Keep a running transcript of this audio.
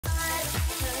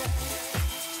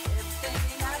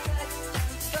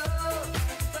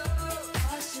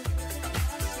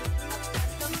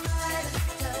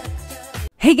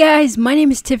Hey guys, my name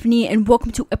is Tiffany and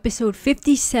welcome to episode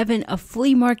 57 of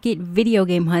Flea Market Video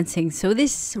Game Hunting. So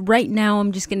right now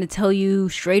I'm just going to tell you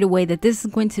straight away that this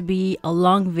is going to be a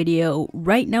long video.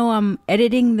 Right now I'm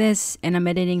editing this and I'm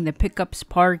editing the pickups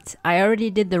part. I already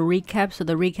did the recap, so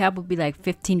the recap will be like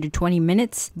 15 to 20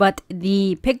 minutes. But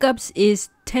the pickups is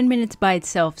 10 minutes by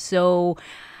itself. So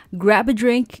grab a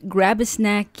drink, grab a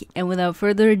snack, and without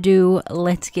further ado,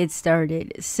 let's get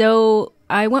started. So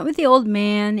I went with the old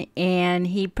man and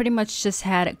he pretty much just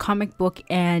had a comic book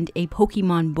and a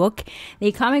Pokemon book.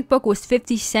 The comic book was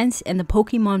 50 cents and the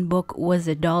Pokemon book was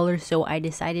 $1, so I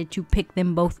decided to pick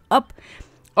them both up.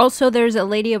 Also, there's a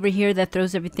lady over here that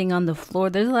throws everything on the floor.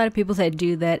 There's a lot of people that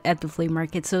do that at the flea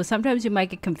market, so sometimes you might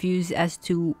get confused as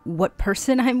to what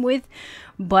person I'm with.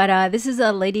 But this is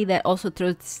a lady that also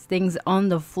throws things on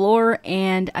the floor,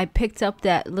 and I picked up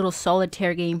that little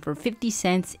solitaire game for 50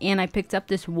 cents, and I picked up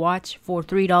this watch for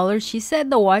 $3. She said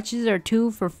the watches are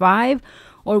 2 for $5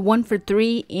 or 1 for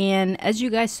 $3, and as you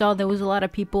guys saw, there was a lot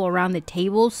of people around the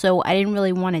table, so I didn't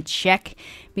really want to check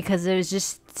because there's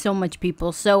just so much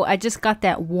people. So I just got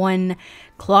that one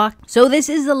clock. So this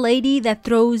is the lady that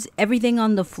throws everything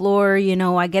on the floor. You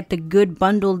know, I get the good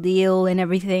bundle deal and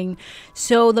everything.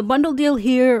 So the bundle deal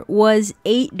here was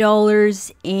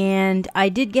 $8, and I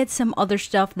did get some other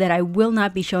stuff that I will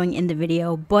not be showing in the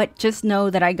video, but just know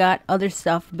that I got other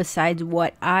stuff besides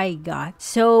what I got.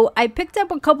 So I picked up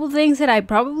a couple things that I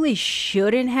probably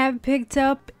shouldn't have picked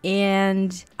up,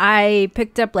 and I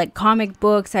picked up like comic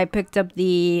books. I picked up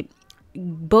the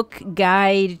book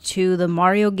guide to the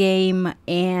Mario game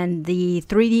and the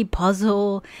 3D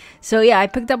puzzle. So yeah, I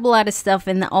picked up a lot of stuff,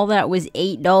 and all that was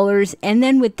 $8. And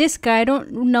then with this guy, I don't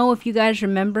know if you guys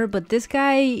remember, but this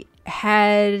guy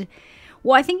had,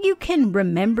 well, I think you can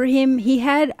remember him.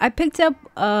 I picked up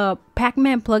a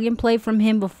Pac-Man plug and play from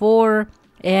him before,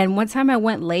 and one time I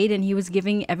went late and he was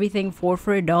giving everything for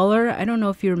 $1. I don't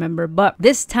know if you remember, but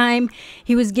this time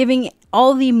he was giving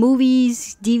all the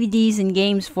movies, DVDs, and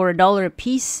games for $1 a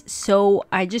piece. So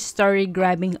I just started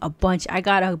grabbing a bunch. I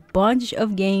got a bunch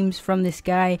of games from this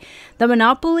guy. The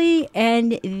Monopoly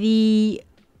and the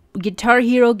Guitar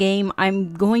Hero game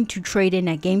I'm going to trade in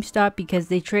at GameStop because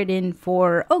they trade in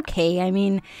for okay. I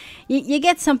mean, you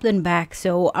get something back.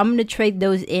 So I'm going to trade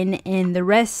those in, and the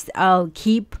rest I'll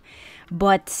keep.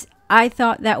 But I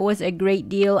thought that was a great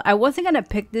deal. I wasn't going to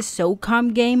pick this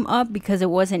SOCOM game up because it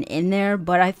wasn't in there,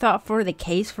 but I thought for the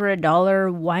case for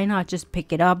 $1, why not just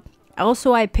pick it up?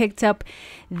 Also, I picked up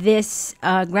this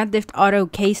Grand Theft Auto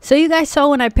case. So you guys saw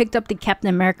when I picked up the Captain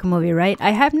America movie, right?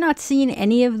 I have not seen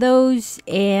any of those,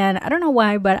 and I don't know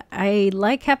why, but I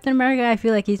like Captain America. I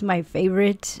feel like he's my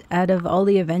favorite out of all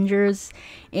the Avengers.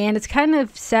 And it's kind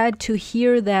of sad to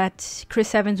hear that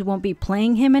Chris Evans won't be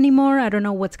playing him anymore. I don't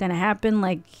know what's going to happen.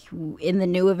 Like in the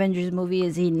new Avengers movie,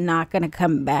 is he not going to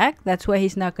come back? That's why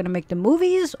he's not going to make the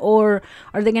movies? Or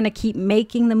are they going to keep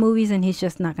making the movies and he's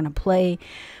just not going to play?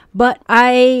 But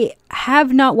I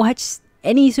have not watched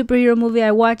any superhero movie.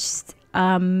 I watched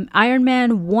Iron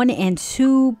Man 1 and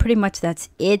 2. Pretty much that's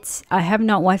it. I have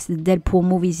not watched the Deadpool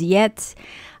movies yet.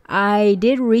 I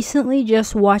did recently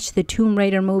just watch the Tomb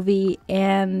Raider movie,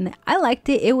 and I liked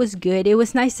it. It was good. It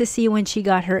was nice to see when she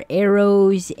got her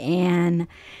arrows, and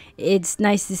it's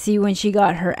nice to see when she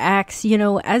got her axe. You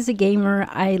know, as a gamer,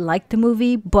 I liked the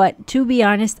movie, but to be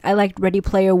honest, I liked Ready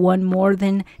Player One more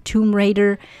than Tomb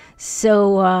Raider.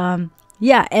 So,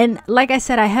 yeah, and like I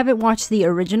said, I haven't watched the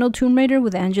original Tomb Raider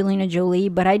with Angelina Jolie,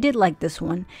 but I did like this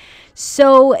one.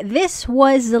 So this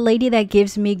was the lady that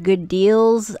gives me good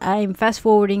deals. I'm fast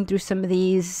forwarding through some of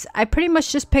these. I pretty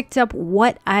much just picked up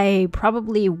what I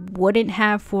probably wouldn't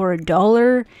have for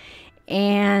 $1.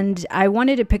 And I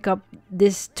wanted to pick up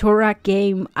this Turok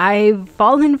game. I've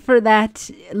fallen for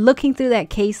that, looking through that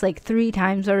case like 3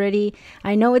 times already.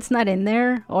 I know it's not in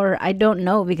there, or I don't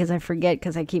know because I forget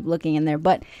because I keep looking in there.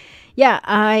 But yeah,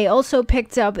 I also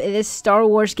picked up this Star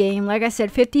Wars game. Like I said,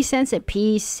 50 cents a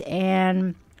piece.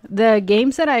 And the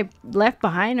games that I left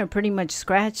behind are pretty much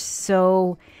scratched.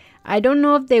 So I don't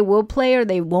know if they will play or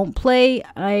they won't play.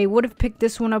 I would have picked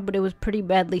this one up, but it was pretty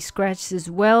badly scratched as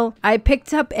well. I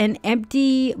picked up an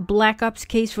empty Black Ops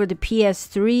case for the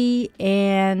PS3,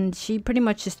 and she pretty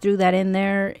much just threw that in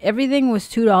there. Everything was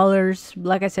 $2.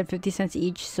 Like I said, 50 cents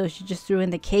each, so she just threw in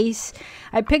the case.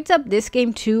 I picked up this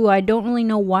game too. I don't really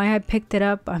know why I picked it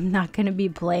up. I'm not going to be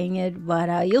playing it,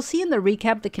 but you'll see in the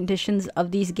recap the conditions of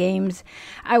these games.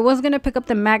 I was going to pick up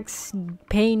the Max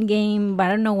Payne game, but I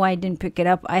don't know why I didn't pick it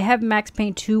up. I have Max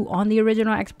Payne 2 on the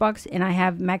original Xbox, and I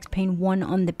have Max Payne 1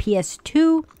 on the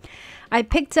PS2. I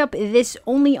picked up this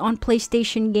only on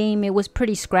PlayStation game. It was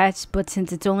pretty scratched, but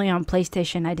since it's only on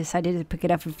PlayStation, I decided to pick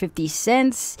it up for 50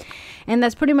 cents. And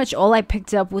that's pretty much all I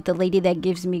picked up with the lady that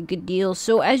gives me good deals.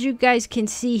 So as you guys can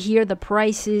see here, the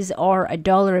prices are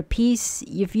 $1 a piece.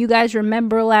 If you guys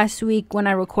remember last week when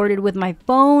I recorded with my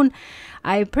phone,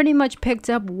 I pretty much picked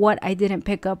up what I didn't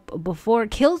pick up before.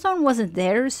 Killzone wasn't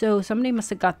there, so somebody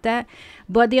must have got that.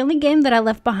 But the only game that I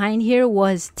left behind here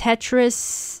was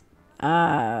Tetris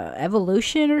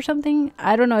Evolution or something.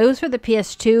 I don't know. It was for the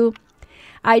PS2.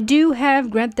 I do have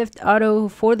Grand Theft Auto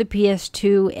for the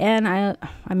PS2, and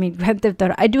I mean Grand Theft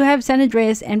Auto. I do have San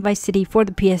Andreas and Vice City for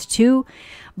the PS2,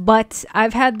 but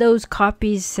I've had those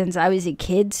copies since I was a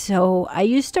kid, so I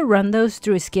used to run those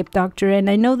through Escape Doctor, and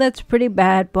I know that's pretty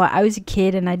bad, but I was a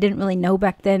kid and I didn't really know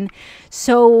back then.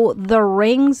 So the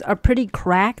rings are pretty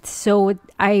cracked, so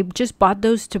I just bought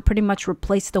those to pretty much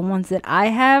replace the ones that I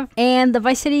have. And the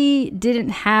Vice City didn't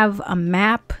have a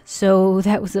map, so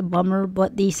that was a bummer,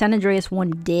 but the San Andreas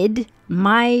one did.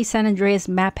 My San Andreas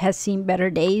map has seen better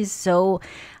days, so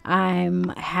I'm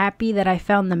happy that I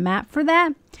found the map for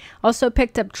that. Also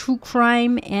picked up True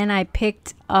Crime, and I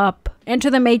picked up Enter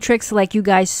the Matrix like you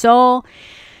guys saw.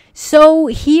 So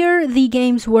here the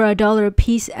games were $1 a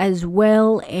piece as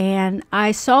well, and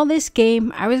I saw this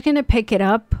game. I was gonna pick it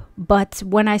up, but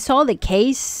when I saw the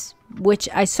case, which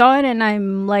I saw it and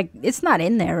I'm like, it's not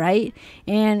in there, right?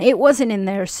 And it wasn't in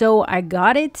there, so I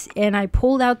got it and I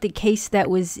pulled out the case that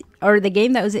was, or the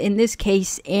game that was in this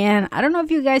case, and I don't know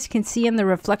if you guys can see in the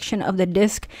reflection of the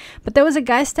disc, but there was a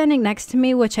guy standing next to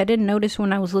me, which I didn't notice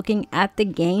when I was looking at the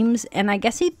games, and I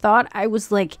guess he thought I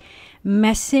was like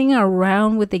messing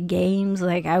around with the games,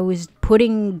 like I was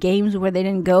putting games where they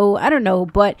didn't go. I don't know,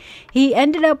 but he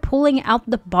ended up pulling out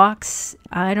the box.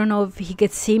 I don't know if he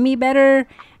could see me better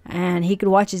and he could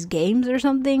watch his games or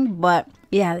something, but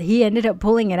yeah, he ended up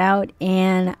pulling it out,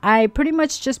 and I pretty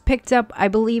much just picked up, I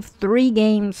believe, 3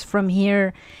 games from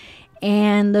here,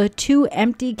 and the 2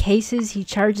 empty cases he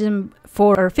charged them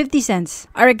for 50 cents.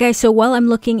 Alright guys, so while I'm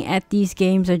looking at these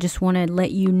games, I just want to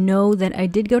let you know that I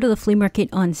did go to the flea market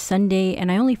on Sunday,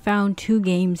 and I only found 2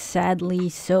 games, sadly,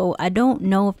 so I don't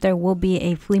know if there will be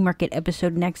a flea market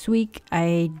episode next week.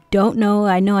 I don't know.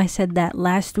 I know I said that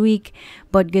last week,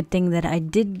 but good thing that I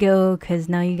did go, because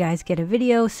now you guys get a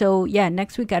video. So yeah,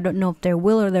 next week I don't know if there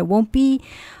will or there won't be.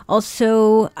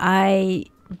 Also, I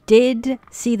did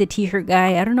see the t-shirt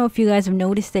guy. I don't know if you guys have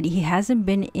noticed that he hasn't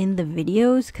been in the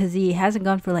videos because he hasn't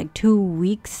gone for like 2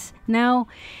 weeks now,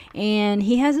 and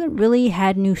he hasn't really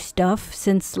had new stuff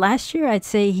since last year. I'd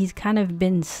say he's kind of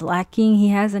been slacking. He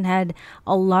hasn't had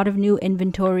a lot of new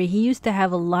inventory. He used to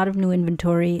have a lot of new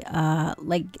inventory.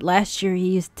 Like last year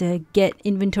he used to get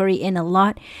inventory in a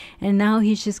lot, and now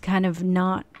he's just kind of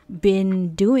not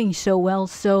been doing so well.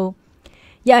 So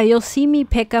yeah, you'll see me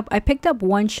pick up, I picked up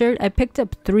 1 shirt. I picked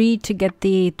up 3 to get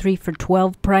the 3 for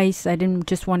 $12 price. I didn't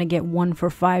just want to get 1 for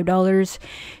 $5.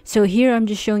 So here I'm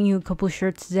just showing you a couple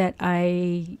shirts that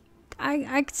I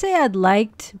could say I'd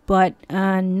liked, but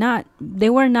they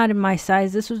were not in my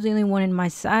size. This was the only one in my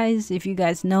size. If you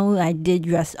guys know, I did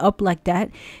dress up like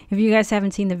that. If you guys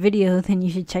haven't seen the video, then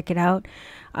you should check it out.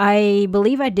 I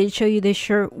believe I did show you this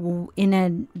shirt in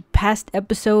a past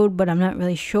episode, but I'm not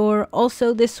really sure.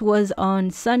 Also, this was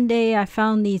on Sunday. I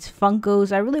found these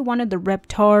Funkos. I really wanted the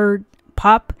Reptar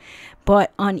Pop,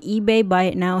 but on eBay, buy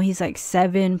it now, he's like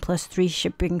 $7 plus 3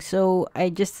 shipping. So I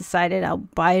just decided I'll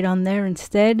buy it on there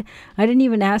instead. I didn't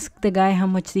even ask the guy how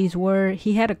much these were.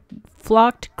 He had a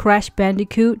flocked Crash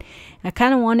Bandicoot. I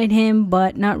kind of wanted him,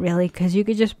 but not really, because you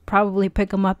could just probably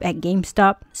pick him up at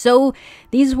GameStop. So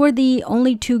these were the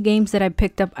only 2 games that I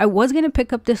picked up. I was going to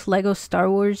pick up this Lego Star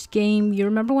Wars game. You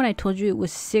remember when I told you it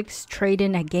was $6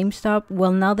 trade-in at GameStop?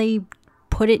 Well, now they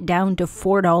put it down to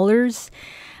 $4.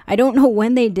 I don't know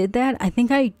when they did that. I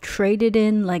think I traded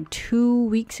in like 2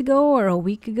 weeks ago or a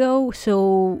week ago.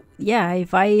 So yeah,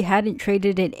 if I hadn't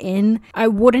traded it in, I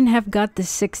wouldn't have got the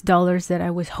 $6 that I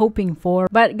was hoping for.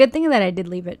 But good thing that I did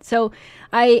leave it. So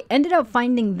I ended up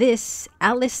finding this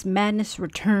Alice Madness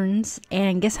Returns,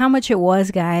 and guess how much it was,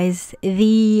 guys?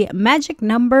 The magic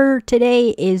number today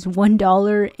is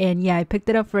 $1, and yeah, I picked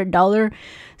it up for $1.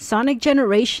 Sonic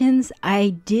Generations,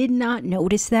 I did not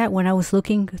notice that when I was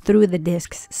looking through the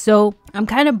discs, so I'm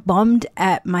kind of bummed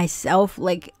at myself.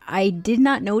 Like, I did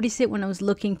not notice it when I was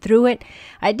looking through it.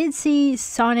 I did see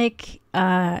Sonic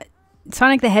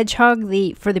Sonic the Hedgehog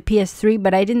for the PS3,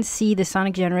 but I didn't see the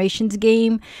Sonic Generations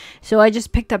game, so I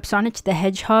just picked up Sonic the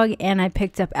Hedgehog, and I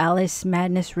picked up Alice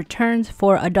Madness Returns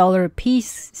for $1 a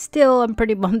piece. Still, I'm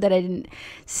pretty bummed that I didn't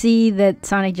see that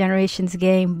Sonic Generations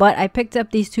game, but I picked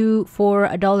up these two for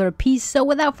 $1 a piece. So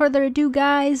without further ado,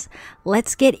 guys,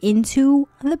 let's get into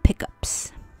the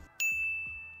pickups.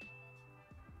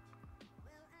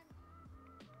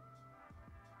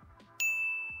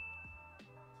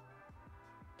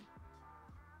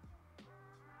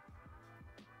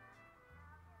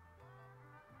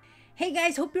 Hey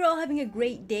guys, hope you're all having a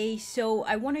great day. So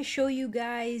I want to show you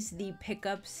guys the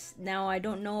pickups. Now I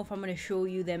don't know if I'm going to show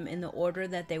you them in the order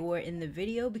that they were in the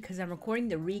video, because I'm recording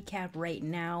the recap right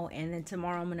now, and then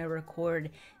tomorrow I'm going to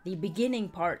record the beginning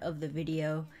part of the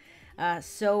video.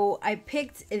 So I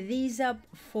picked these up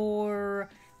for,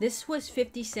 this was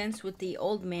 50 cents with the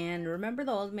old man. Remember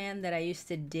the old man that I used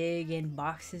to dig in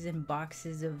boxes and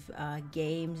boxes of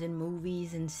games and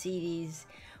movies and CDs?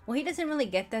 Well, he doesn't really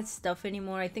get that stuff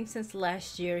anymore. I think since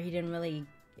last year he didn't really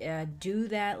do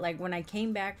that. Like when I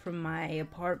came back from my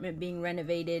apartment being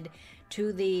renovated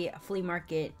to the flea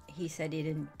market, he said he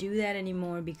didn't do that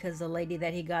anymore because the lady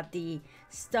that he got the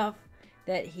stuff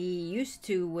that he used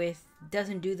to with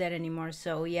doesn't do that anymore.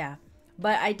 So yeah,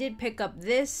 but I did pick up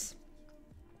this,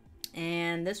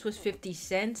 and this was 50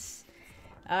 cents.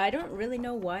 I don't really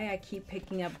know why I keep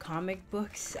picking up comic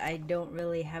books. I don't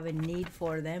really have a need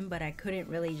for them, but I couldn't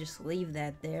really just leave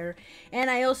that there. And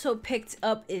I also picked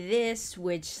up this,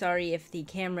 which, sorry if the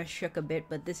camera shook a bit,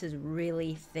 but this is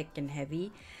really thick and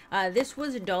heavy. This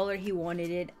was $1. He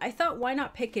wanted it. I thought, why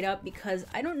not pick it up, because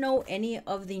I don't know any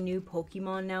of the new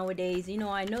Pokemon nowadays. You know,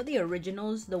 I know the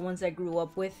originals, the ones I grew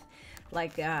up with.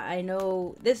 Like, I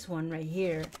know this one right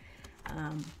here.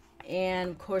 And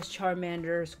of course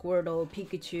Charmander, Squirtle,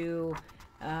 Pikachu,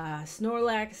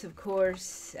 Snorlax, of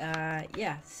course.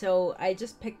 Yeah, so I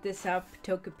just picked this up.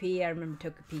 Togepi, I remember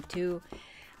Togepi too.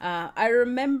 I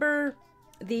remember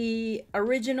the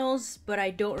originals, but I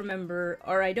don't remember,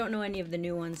 or I don't know any of the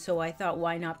new ones, so I thought,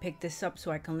 why not pick this up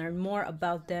so I can learn more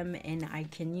about them, and I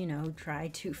can, you know, try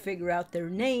to figure out their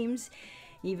names.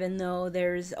 Even though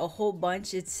there's a whole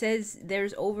bunch, it says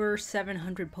there's over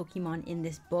 700 Pokemon in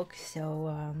this book,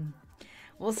 so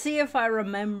we'll see if I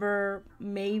remember,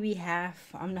 maybe half,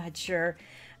 I'm not sure.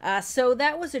 So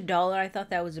that was $1. I thought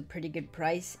that was a pretty good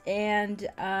price. And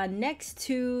next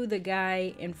to the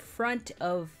guy, in front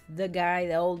of the guy,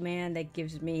 the old man that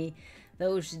gives me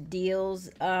those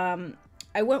deals,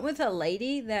 I went with a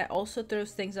lady that also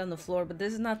throws things on the floor, but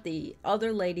this is not the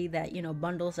other lady that, you know,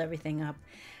 bundles everything up.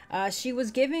 She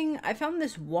was giving, I found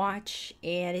this watch,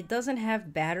 and it doesn't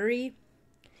have battery,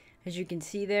 as you can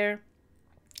see there.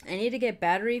 I need to get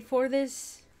battery for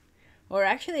this, or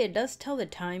actually it does tell the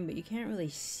time, but you can't really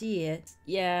see it.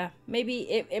 Yeah, maybe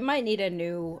it might need a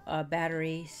new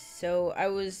battery, so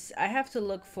I have to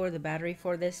look for the battery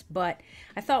for this, but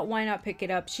I thought, why not pick it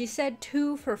up? She said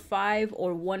 2 for $5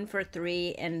 or 1 for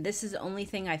 $3, and this is the only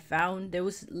thing I found. There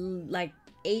was like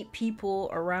 8 people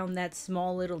around that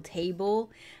small little table.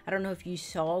 I don't know if you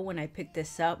saw when I picked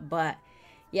this up, but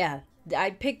yeah, I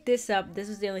picked this up. This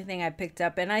is the only thing I picked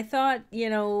up, and I thought,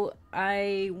 you know,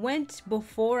 I went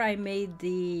before I made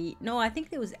the, no, I think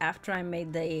it was after I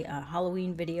made the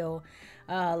Halloween video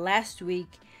last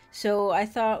week. So I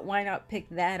thought, why not pick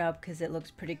that up, because it looks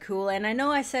pretty cool. And I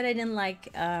know I said I didn't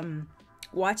like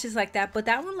watches like that, but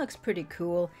that one looks pretty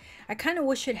cool. I kind of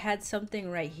wish it had something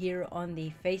right here on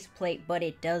the faceplate, but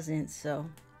it doesn't. So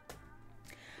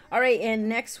alright, and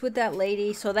next with that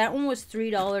lady, so that one was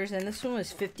 $3 and this one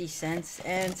was 50 cents,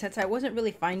 and since I wasn't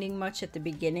really finding much at the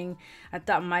beginning, I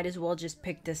thought might as well just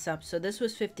pick this up. So this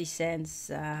was 50 cents.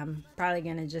 Probably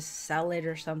gonna just sell it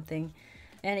or something,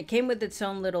 and it came with its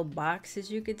own little box,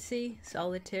 as you could see.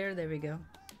 Solitaire, there we go.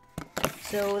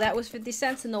 So that was 50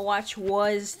 cents, and the watch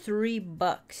was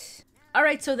 $3.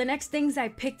 Alright, so the next things I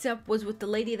picked up was with the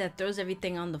lady that throws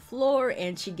everything on the floor,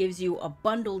 and she gives you a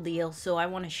bundle deal. So I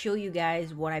want to show you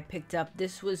guys what I picked up.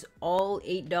 This was all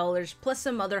 $8 plus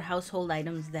some other household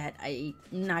items that I'm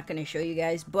not going to show you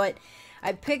guys. But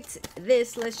I picked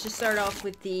this. Let's just start off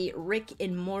with the Rick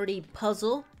and Morty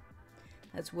puzzle.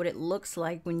 That's what it looks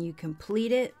like when you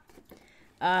complete it.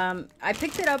 I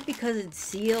picked it up because it's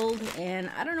sealed, and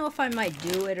I don't know if I might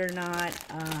do it or not.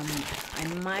 I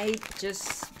might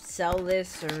just sell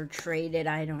this or trade it,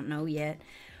 I don't know yet.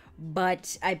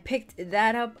 But I picked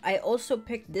that up. I also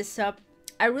picked this up.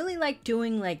 I really like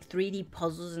doing like 3D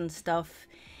puzzles and stuff.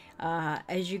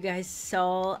 As you guys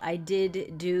saw, I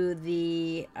did do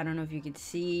the, I don't know if you could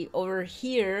see over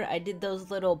here, I did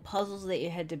those little puzzles that you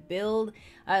had to build.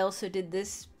 I also did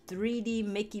this 3D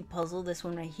Mickey puzzle, this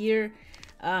one right here.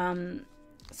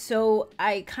 So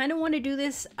I kind of want to do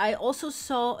this. I also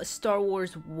saw a Star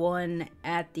Wars 1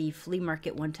 at the flea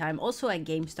market one time, also at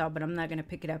GameStop, but I'm not going to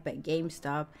pick it up at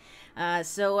GameStop.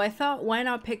 So I thought, why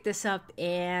not pick this up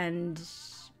and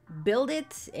build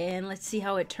it, and let's see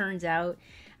how it turns out.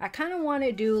 I kind of want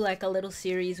to do like a little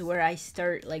series where I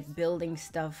start like building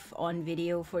stuff on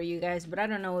video for you guys, but I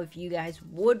don't know if you guys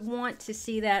would want to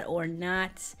see that or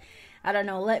not. I don't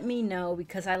know, let me know,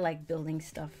 because I like building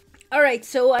stuff. Alright,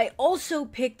 so I also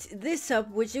picked this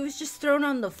up, which it was just thrown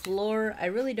on the floor. I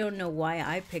really don't know why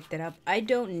I picked it up. I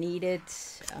don't need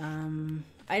it.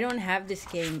 I don't have this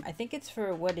game. I think it's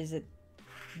for, what is it,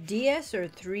 DS or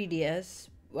 3DS?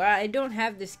 Well, I don't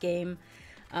have this game,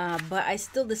 but I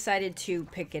still decided to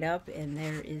pick it up, and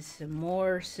there is some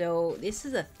more. So this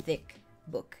is a thick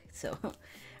book, so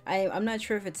I'm not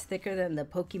sure if it's thicker than the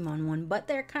Pokemon one, but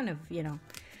they're kind of, you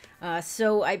know.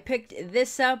 So I picked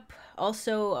this up,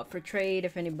 also up for trade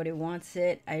if anybody wants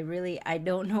it. I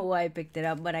don't know why I picked it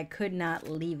up, but I could not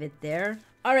leave it there.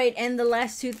 Alright, and the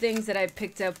last two things that I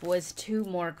picked up was 2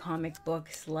 more comic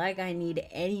books. Like I need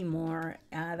any more.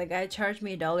 The guy charged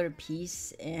me $1 a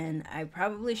piece, and I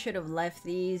probably should have left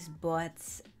these, but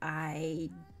I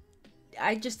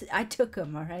took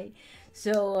them, alright?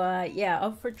 So yeah,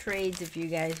 up for trades if you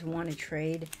guys want to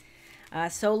trade.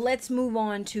 So let's move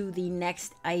on to the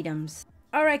next items.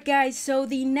 Alright guys, so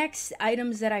the next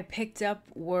items that I picked up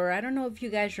were, I don't know if you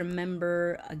guys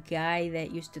remember a guy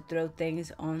that used to throw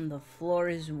things on the floor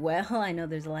as well. I know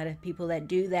there's a lot of people that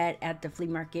do that at the flea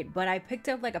market, but I picked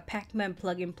up like a Pac-Man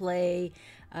plug and play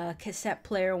cassette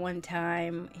player one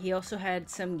time. He also had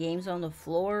some games on the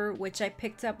floor, which I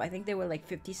picked up. I think they were like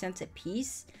 50 cents a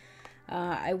piece.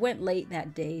 I went late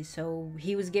that day, so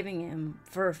he was giving him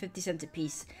for 50 cents a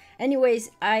piece.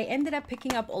 Anyways, I ended up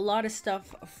picking up a lot of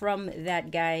stuff from that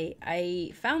guy.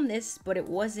 I found this, but it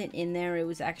wasn't in there. It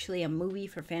was actually a movie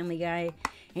for Family Guy.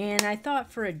 And I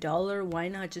thought for $1, why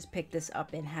not just pick this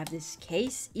up and have this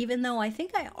case? Even though I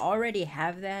think I already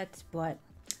have that, but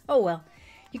oh well.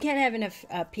 You can't have enough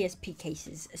PSP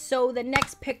cases. So the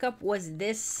next pickup was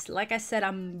this. Like I said,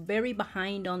 I'm very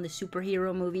behind on the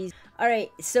superhero movies.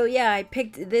 Alright, so yeah, I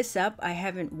picked this up. I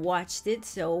haven't watched it,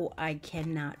 so I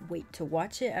cannot wait to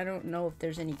watch it. I don't know if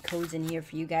there's any codes in here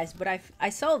for you guys, but I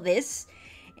saw this,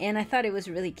 and I thought it was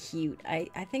really cute. I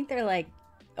think they're like,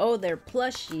 oh, they're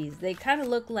plushies. They kind of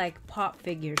look like pop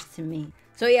figures to me.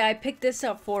 So yeah, I picked this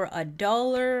up for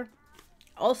 $1.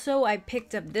 Also, I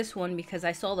picked up this one because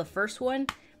I saw the first one,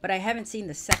 but I haven't seen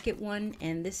the second one,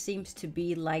 and this seems to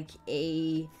be like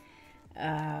a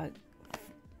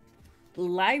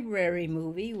library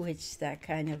movie, which that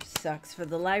kind of sucks for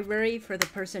the library, for the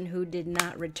person who did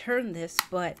not return this.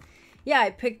 But yeah, I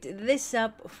picked this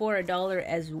up for $1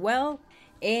 as well.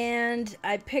 And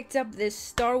I picked up this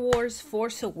Star Wars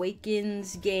Force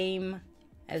Awakens game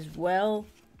as well.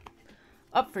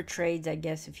 Up for trades, I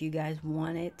guess, if you guys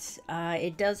want it.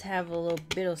 It does have a little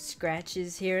bit of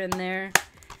scratches here and there.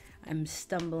 I'm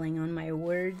stumbling on my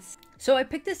words. So I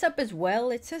picked this up as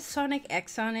well. It says Sonic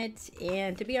X on it,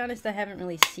 and to be honest, I haven't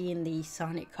really seen the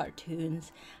Sonic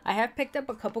cartoons. I have picked up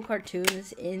a couple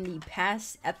cartoons in the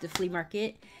past at the flea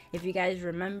market, if you guys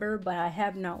remember, but I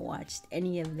have not watched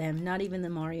any of them, not even the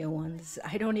Mario ones.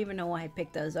 I don't even know why I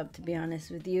picked those up, to be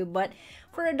honest with you, but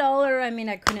for $1, I mean,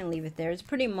 I couldn't leave it there. It's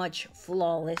pretty much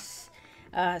flawless.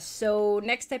 So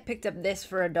next I picked up this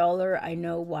for $1. I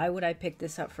know, why would I pick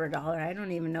this up for $1? I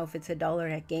don't even know if it's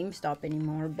 $1 at GameStop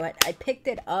anymore, but I picked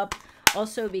it up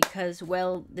also because,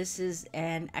 well, this is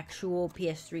an actual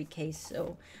PS3 case,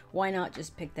 so why not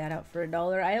just pick that up for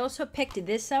 $1? I also picked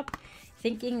this up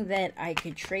thinking that I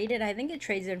could trade it. I think it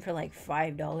trades in for like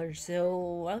 $5,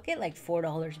 so I'll get like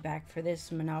 $4 back for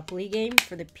this Monopoly game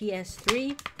for the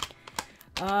PS3.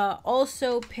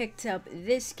 Also picked up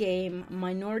this game,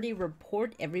 Minority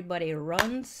Report, Everybody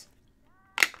Runs.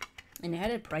 And it had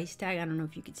a price tag, I don't know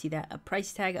if you could see that, a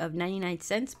price tag of 99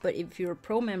 cents. But if you're a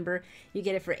pro member, you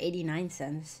get it for 89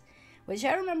 cents. Which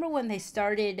I remember when they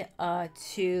started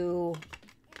to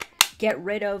get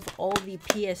rid of all the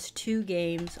PS2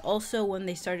 games. Also when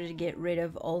they started to get rid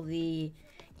of all the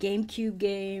GameCube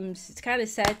games. It's kind of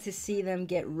sad to see them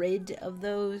get rid of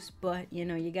those, but you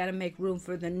know, you got to make room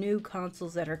for the new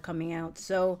consoles that are coming out.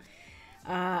 So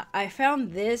I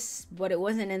found this, but it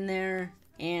wasn't in there,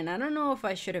 and I don't know if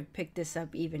I should have picked this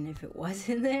up even if it was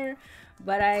in there,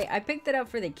 but I picked it up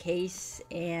for the case,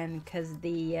 and because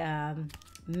the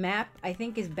map I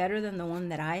think is better than the one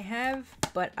that I have,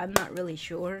 but I'm not really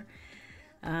sure.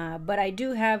 But I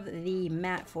do have the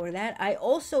map for that. I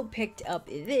also picked up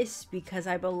this because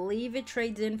I believe it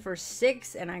trades in for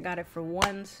 6 and I got it for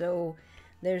 1. So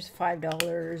there's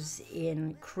 $5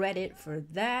 in credit for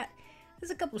that.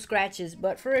 There's a couple scratches,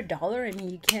 but for $1, I mean,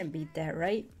 you can't beat that,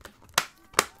 right?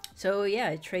 So yeah,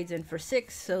 it trades in for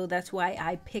 6. So that's why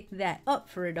I picked that up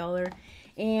for $1.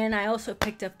 And I also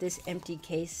picked up this empty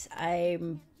case. I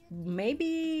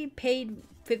maybe paid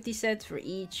 50 cents for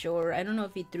each, or I don't know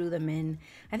if he threw them in.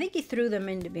 I think he threw them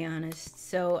in, to be honest.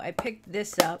 So I picked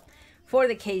this up for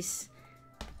the case.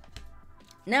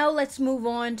 Now let's move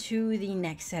on to the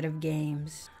next set of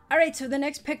games. Alright, so the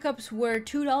next pickups were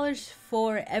 $2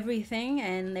 for everything,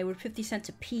 and they were 50 cents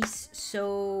a piece.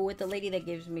 So with the lady that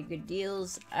gives me good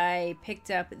deals, I picked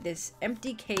up this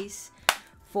empty case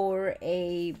for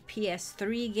a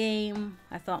PS3 game.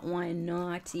 I thought, why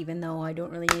not, even though I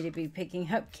don't really need to be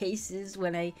picking up cases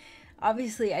when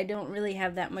obviously I don't really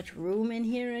have that much room in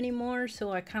here anymore,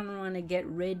 so I kind of want to get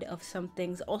rid of some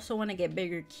things. Also want to get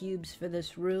bigger cubes for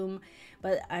this room,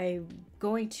 but I'm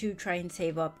going to try and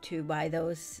save up to buy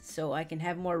those so I can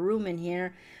have more room in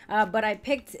here. But I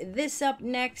picked this up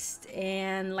next,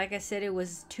 and like I said, it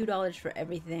was $2 for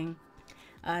everything.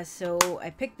 So I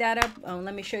picked that up.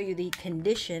 Let me show you the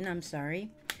condition. I'm sorry.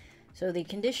 So the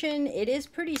condition, it is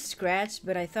pretty scratched,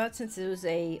 but I thought since it was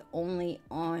a only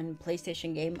on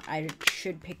PlayStation game, I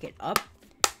should pick it up.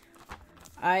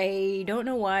 I don't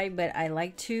know why, but I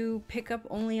like to pick up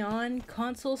only on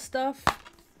console stuff.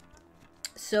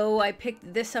 So I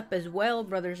picked this up as well,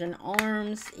 Brothers in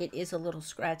Arms. It is a little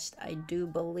scratched, I do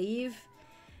believe.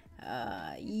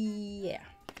 Yeah.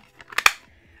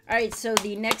 Alright, so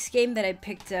the next game that I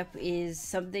picked up is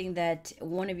something that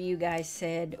one of you guys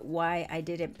said why I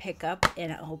didn't pick up,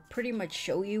 and I'll pretty much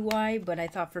show you why, but I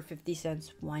thought for 50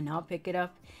 cents, why not pick it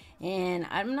up? And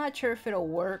I'm not sure if it'll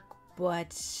work, but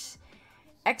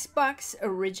Xbox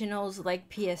originals like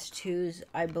PS2s,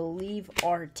 I believe,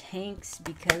 are tanks,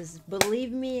 because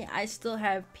believe me, I still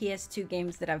have PS2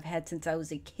 games that I've had since I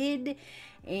was a kid,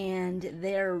 and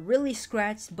they're really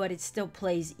scratched, but it still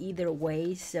plays either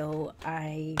way, so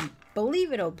I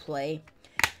believe it'll play.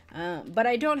 But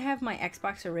I don't have my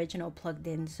Xbox original plugged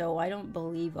in, so I don't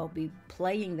believe I'll be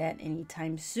playing that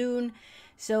anytime soon.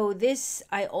 So this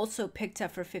I also picked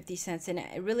up for 50 cents, and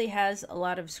it really has a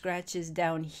lot of scratches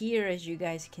down here, as you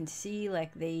guys can see.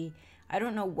 Like I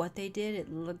don't know what they did.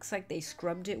 It looks like they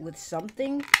scrubbed it with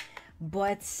something.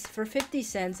 But for 50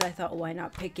 cents, I thought, why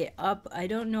not pick it up? I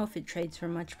don't know if it trades for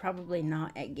much. Probably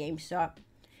not at GameStop.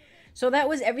 So that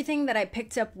was everything that I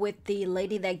picked up with the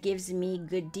lady that gives me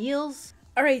good deals.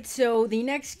 Alright, so the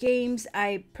next games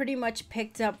I pretty much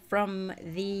picked up from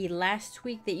the last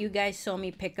week that you guys saw me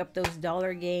pick up those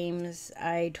dollar games.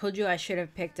 I told you I should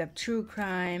have picked up True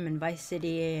Crime and Vice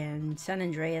City and San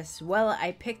Andreas. Well,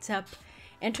 I picked up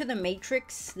Enter the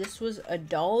Matrix. This was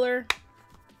 $1.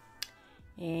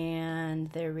 And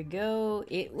there we go.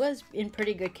 It was in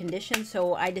pretty good condition,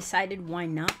 so I decided why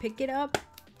not pick it up.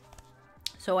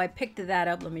 So I picked that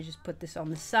up. Let me just put this on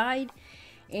the side.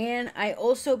 And I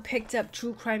also picked up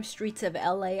True Crime Streets of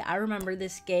LA. I remember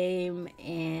this game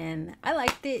and I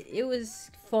liked it. It was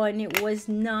fun. It was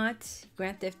not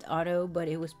Grand Theft Auto, but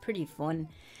it was pretty fun.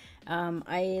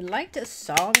 I liked a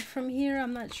song from here.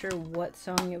 I'm not sure what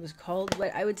song it was called,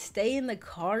 but I would stay in the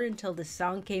car until the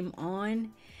song came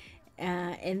on.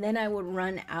 And then I would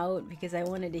run out because I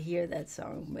wanted to hear that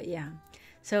song. But yeah,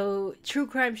 so True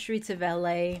Crime Streets of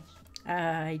LA.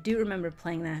 I do remember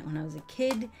playing that when I was a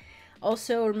kid.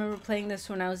 Also remember playing this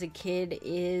when I was a kid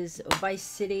is Vice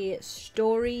City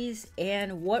Stories.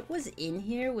 And what was in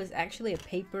here was actually a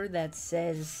paper that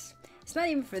says, it's not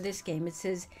even for this game, it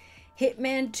says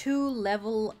Hitman 2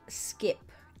 level skip.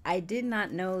 I did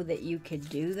not know that you could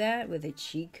do that with a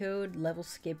cheat code, level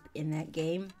skip, in that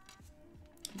game.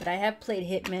 But I have played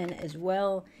Hitman as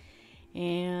well,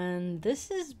 and this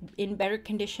is in better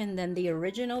condition than the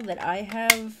original that I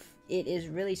have. It is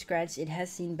really scratched. It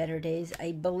has seen better days.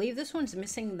 I believe this one's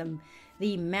missing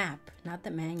the map, not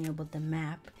the manual, but the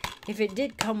map. If it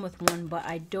did come with one, but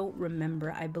I don't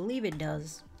remember. I believe it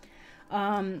does.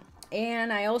 And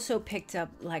I also picked up,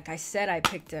 like I said, I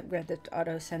picked up Grand Theft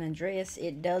Auto San Andreas.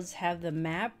 It does have the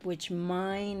map, which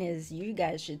mine is, you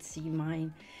guys should see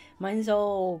mine. Mine's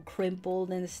all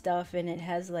crimpled and stuff, and it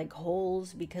has like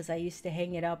holes because I used to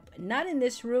hang it up, not in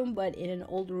this room, but in an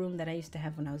old room that I used to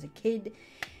have when I was a kid.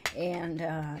 And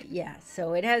yeah,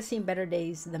 so it has seen better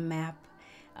days, the map.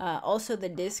 Also, the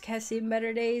disc has seen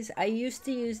better days. I used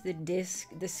to use the disc,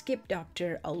 the Skip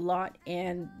Doctor, a lot,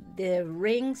 and the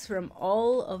rings from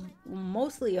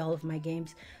mostly all of my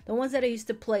games, the ones that I used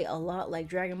to play a lot, like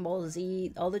Dragon Ball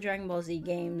Z, all the Dragon Ball Z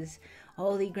games,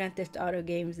 all the Grand Theft Auto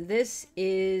games, this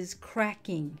is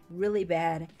cracking really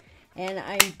bad. And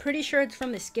I'm pretty sure it's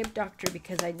from the Skip Doctor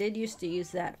because I did used to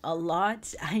use that a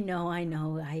lot. I know.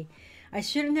 I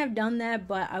shouldn't have done that,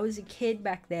 but I was a kid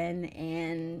back then,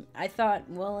 and I thought,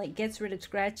 well, it gets rid of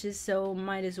scratches, so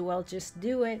might as well just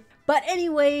do it. But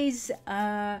anyways,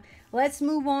 let's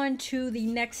move on to the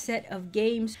next set of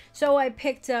games. So I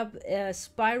picked up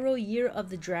Spiral Year of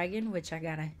the Dragon, which I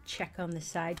gotta check on the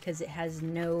side because it has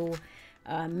no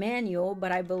manual,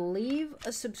 but I believe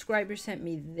a subscriber sent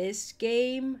me this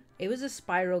game. It was a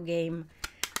Spiral game,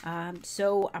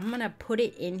 so I'm gonna put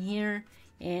it in here.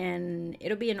 And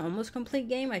it'll be an almost complete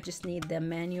game. I just need the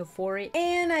manual for it.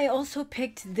 And I also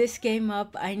picked this game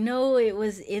up. I know it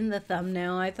was in the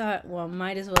thumbnail. I thought, well,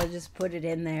 might as well just put it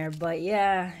in there. But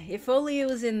yeah, if only it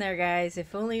was in there, guys.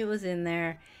 If only it was in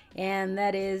there. And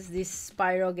that is the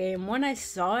Spiral game. When I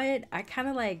saw it, I kind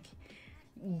of like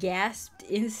gasped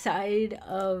inside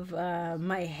of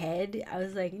my head. I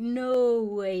was like, no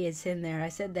way it's in there. I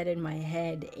said that in my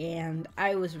head, and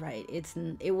I was right.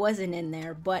 It wasn't in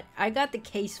there, but I got the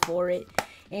case for it,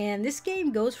 and this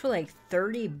game goes for like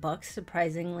 30 bucks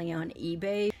surprisingly on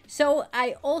eBay. So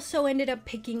I also ended up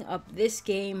picking up this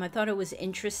game. I thought it was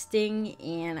interesting,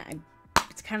 and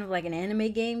it's kind of like an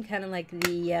anime game, kind of like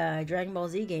the Dragon Ball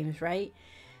Z games, right?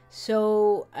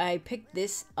 So I picked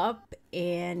this up,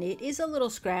 and it is a little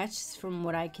scratched from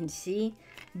what I can see,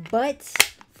 but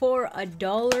for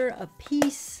 $1 a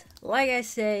piece, like I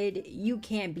said, you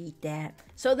can't beat that.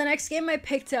 So the next game I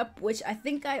picked up, which I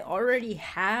think I already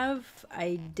have,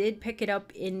 I did pick it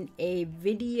up in a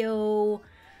video,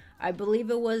 I believe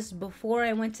it was before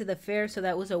I went to the fair, so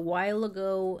that was a while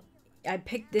ago. I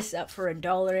picked this up for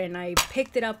 $1, and I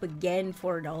picked it up again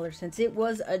for $1 since it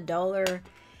was $1.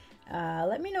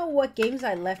 Let me know what games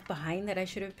I left behind that I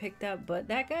should have picked up, but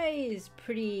that guy is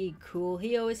pretty cool.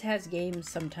 He always has games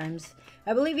sometimes.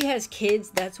 I believe he has kids,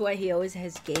 that's why he always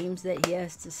has games that he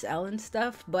has to sell and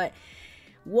stuff, but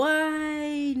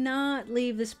why not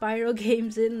leave the Spiral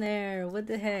games in there? What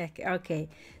the heck? Okay,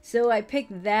 so I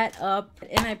picked that up,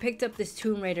 and I picked up this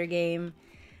Tomb Raider game.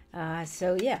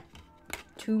 So yeah,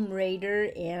 Tomb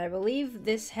Raider, and I believe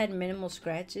this had minimal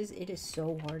scratches. It is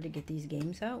so hard to get these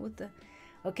games out with the...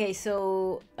 Okay,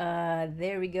 so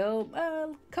there we go. A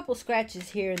couple scratches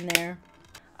here and there.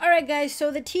 Alright guys,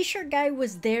 so the t-shirt guy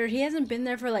was there. He hasn't been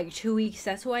there for like 2 weeks.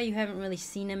 That's why you haven't really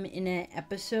seen him in an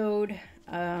episode.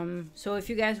 So if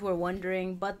you guys were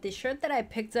wondering, but the shirt that I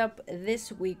picked up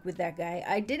this week with that guy,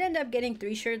 I did end up getting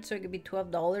 3 shirts, so it could be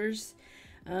 $12.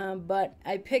 But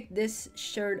I picked this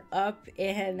shirt up,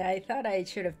 and I thought I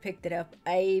should have picked it up.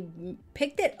 I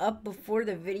picked it up before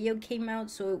the video came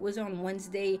out, so it was on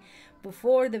Wednesday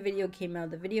before the video came out.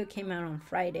 The video came out on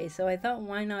Friday, so I thought,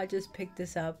 why not just pick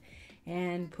this up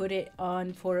and put it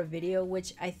on for a video,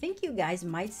 which I think you guys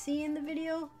might see in the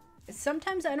video.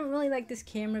 Sometimes I don't really like this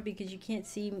camera because you can't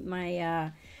see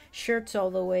my shirts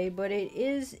all the way, but it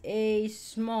is a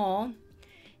small,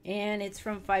 and it's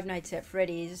from Five Nights at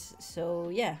Freddy's. So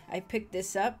yeah, I picked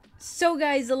this up. So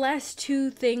guys, the last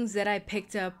 2 things that I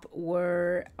picked up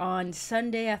were on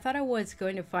Sunday. I thought I was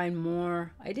going to find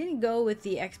more. I didn't go with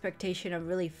the expectation of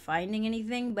really finding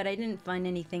anything, but I didn't find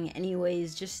anything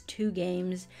anyways, just 2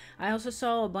 games. I also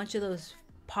saw a bunch of those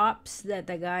pops that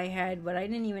the guy had, but I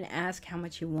didn't even ask how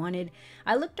much he wanted.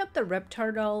 I looked up the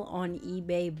Reptar doll on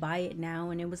eBay, buy it now,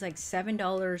 and it was like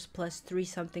 $7 plus 3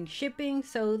 something shipping,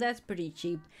 so that's pretty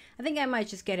cheap. I think I might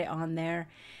just get it on there.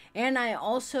 And I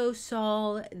also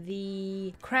saw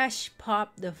the Crash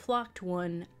Pop, the flocked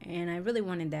one, and I really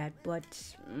wanted that,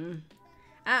 but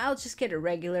I'll just get a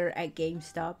regular at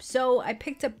GameStop. So I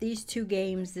picked up these 2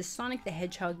 games, this Sonic the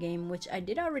Hedgehog game, which I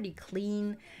did already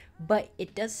clean, but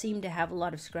it does seem to have a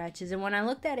lot of scratches. And when I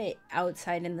looked at it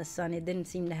outside in the sun, it didn't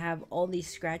seem to have all these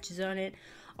scratches on it.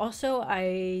 Also,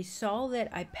 I saw that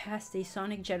I passed a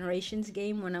Sonic Generations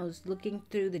game when I was looking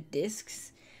through the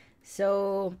discs.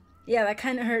 So yeah, that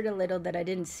kind of hurt a little that I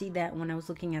didn't see that when I was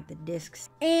looking at the discs.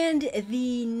 And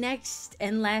the next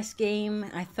and last game,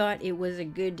 I thought it was a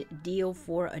good deal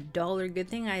for $1. Good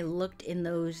thing I looked in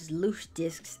those loose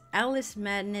discs. Alice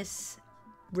Madness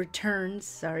Returns,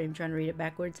 sorry, I'm trying to read it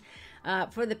backwards,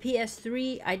 for the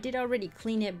PS3. I did already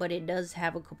clean it, but it does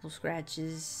have a couple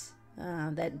scratches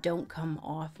that don't come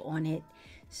off on it.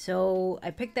 So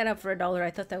I picked that up for $1.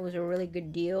 I thought that was a really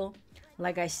good deal.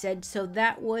 like I said. So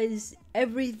that was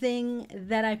everything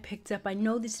that I picked up. I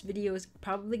know this video is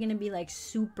probably gonna be like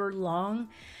super long.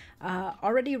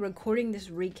 Already recording this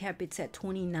recap, it's at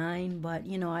 29, but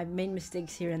you know, I've made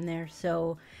mistakes here and there,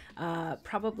 so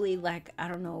probably like, I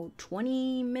don't know,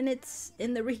 20 minutes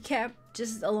in the recap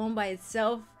just alone by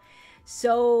itself.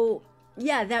 So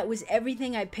yeah, that was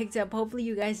everything I picked up. Hopefully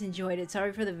you guys enjoyed it.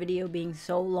 Sorry for the video being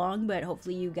so long, but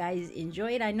hopefully you guys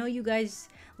enjoy it. I know you guys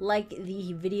like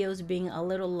the videos being a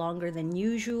little longer than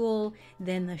usual,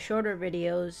 than the shorter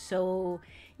videos. So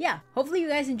yeah, hopefully you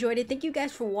guys enjoyed it. Thank you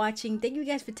guys for watching. Thank you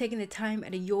guys for taking the time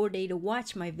out of your day to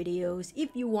watch my videos. If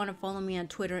you want to follow me on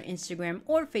Twitter, Instagram,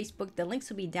 or Facebook, the links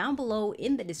will be down below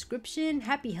in the description.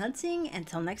 Happy hunting.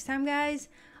 Until next time, guys,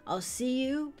 I'll see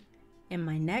you in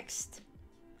my next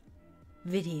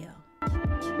video.